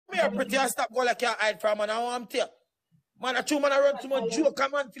here, pretty, and stop going like you hide from man. I want to. Man, a true man, I run too much joke.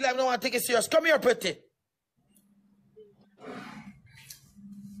 Come on, feel like I don't want to take it serious. Come here, pretty.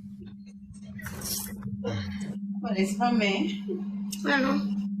 What is for me? I don't know.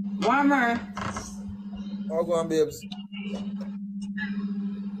 Warmer. Oh, go on, babes.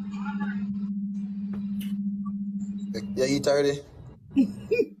 You eat already?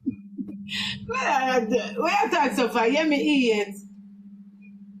 Where you talk so far? Let me eat.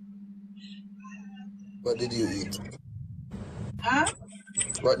 What did you eat? Huh?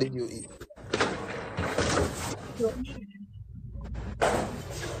 What did you eat?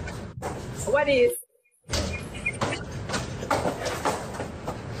 What is?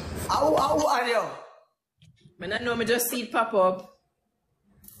 How are you? I don't know, I just see it pop up.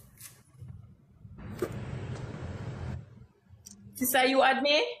 Sister, you add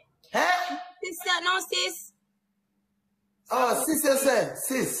me? Huh? Sister, no, sis. Oh, sister said.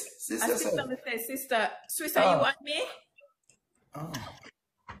 Sister said. Sister, you add me? Oh.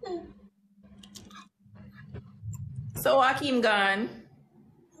 So Hakeem gone.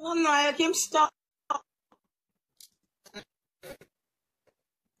 Oh no, Hakeem stop.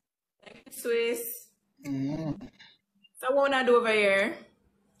 Swiss. So what wanna do over here?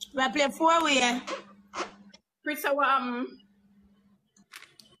 We play 4-way. Brittz, what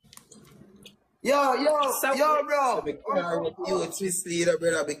Yo, bro. Be carried, you Swiss leader,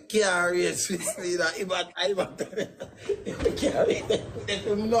 brother. Be carried, Swiss leader. I'm carried.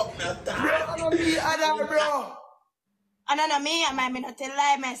 I'm not bro. And me, I might not tell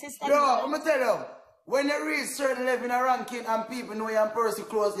lie, my sister. Bro, I'm gonna tell you. When you reach certain level in a ranking and people know you're in person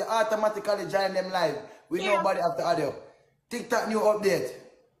close, you automatically join them live with nobody after audio. TikTok new update.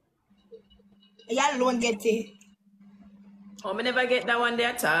 Y'all don't get it. Oh, I never get that one there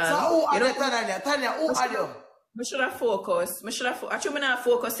at all. So who are you, Tanya? Who are you? I should have focused. Actually, I'm not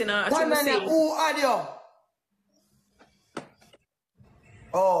focusing on. Tanya, who are you?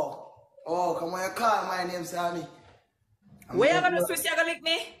 Oh, come on, you call my name, Sammy. Where you gonna Swiss, you gonna lick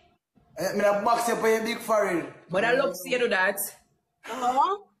me? I'm gonna box you for your big forehead. But I love to see you do that.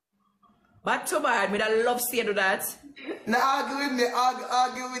 Bad too bad, but I love to see you do that. Now argue with me,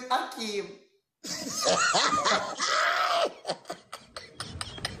 argue with Hakeem.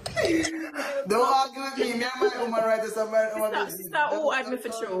 Don't argue with me, me and my woman right to somebody. Sister, who had me for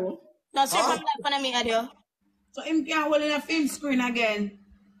true? No, say from that for me, audio. So him can't hold in a film screen again.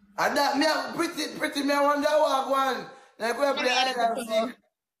 And that me pretty me wonder what one. Like we play other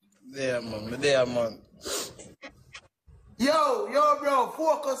There, man. Yo, bro,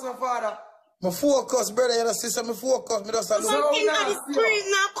 focus on father. My focus, brother, you know, sister, my focus, me just come in at the screen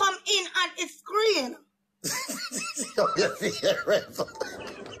now, come in at the screen.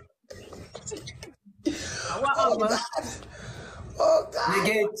 Oh, God. You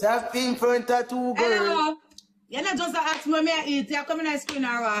get that thing for a two girl. Hello. You're not just ask me what I eat. You're coming ice cream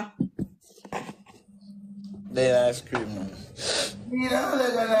now. They ice cream, man. You know,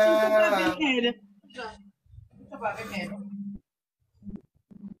 they're gonna...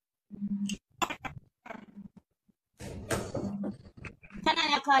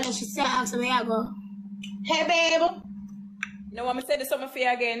 Tanya call her, she said, ask me, I go. Hey, babe. You know what I said this summer for you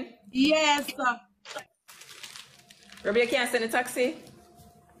again? Yes, sir. Ruby, you can't send a taxi?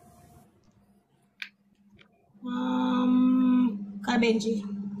 KLYNE.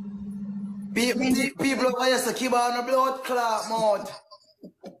 People over here say keep on the blood clot mouth.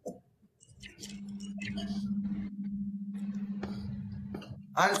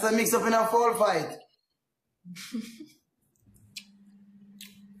 And it's a mix up in a full fight.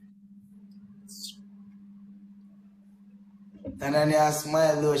 And then you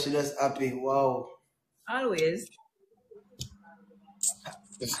smile though, she just happy. Wow. Always.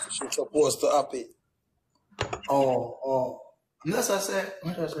 She's supposed to happy. Oh. That's what I said.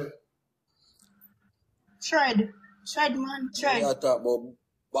 What I said? Shred, man, shred. You talk about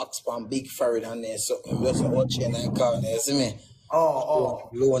box pan, big forehead and there, so I'm just watching and calling, you see me? Oh.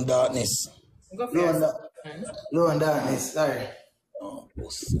 Low in darkness. Low in darkness, sorry. Oh,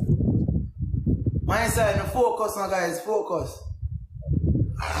 boss. My side, no focus now, guys, focus.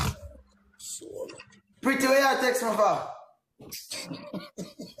 So, Pretty, where you text me for?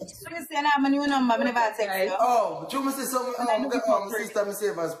 Oh, you must say something. My sister, me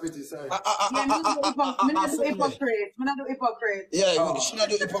save as Pretty, sorry. Yeah, she not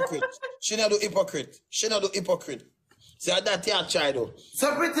do hypocrite. She not do hypocrite. See, that you try though.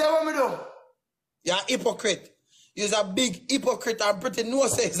 So Pretty, what me do? You're a hypocrite. You're a big hypocrite and Pretty no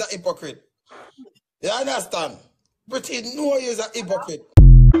say he's a hypocrite. You understand? Pretty no you're a hypocrite.